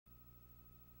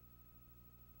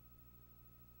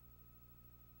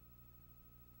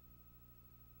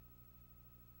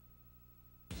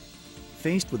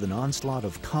Faced with an onslaught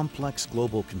of complex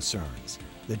global concerns,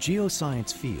 the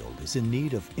geoscience field is in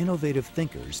need of innovative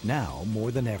thinkers now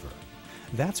more than ever.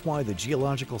 That's why the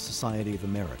Geological Society of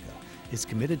America is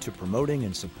committed to promoting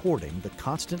and supporting the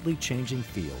constantly changing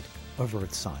field of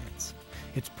earth science.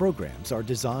 Its programs are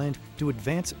designed to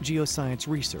advance geoscience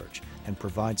research and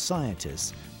provide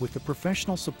scientists with the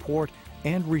professional support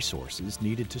and resources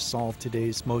needed to solve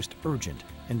today's most urgent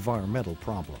environmental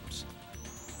problems.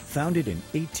 Founded in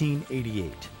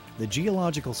 1888, the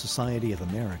Geological Society of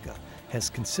America has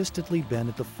consistently been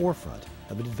at the forefront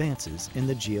of advances in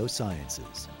the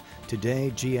geosciences.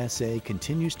 Today, GSA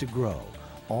continues to grow,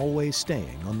 always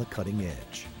staying on the cutting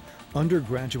edge.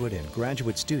 Undergraduate and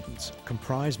graduate students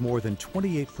comprise more than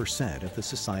 28% of the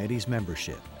Society's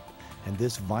membership, and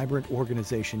this vibrant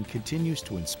organization continues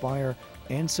to inspire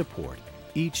and support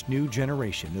each new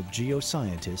generation of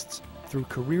geoscientists through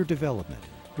career development,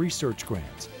 research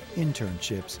grants,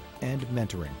 internships, and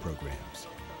mentoring programs.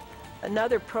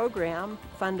 Another program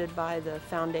funded by the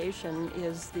foundation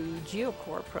is the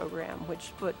GeoCorps program,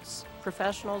 which puts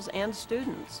professionals and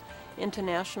students into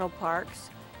national parks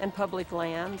and public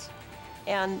lands,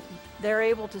 and they're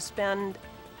able to spend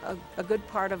a good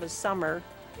part of a summer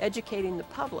educating the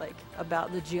public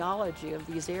about the geology of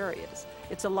these areas.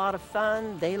 It's a lot of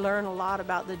fun. They learn a lot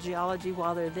about the geology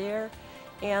while they're there,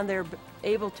 and they're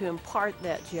able to impart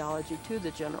that geology to the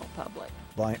general public.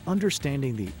 By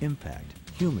understanding the impact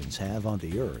humans have on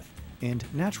the Earth and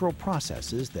natural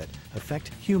processes that affect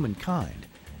humankind,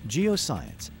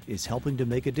 geoscience is helping to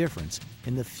make a difference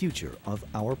in the future of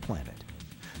our planet.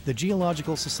 The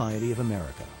Geological Society of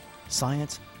America.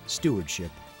 Science,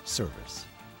 Stewardship, Service.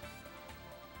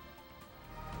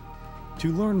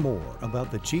 To learn more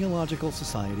about the Geological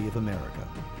Society of America,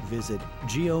 visit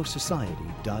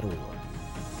geosociety.org.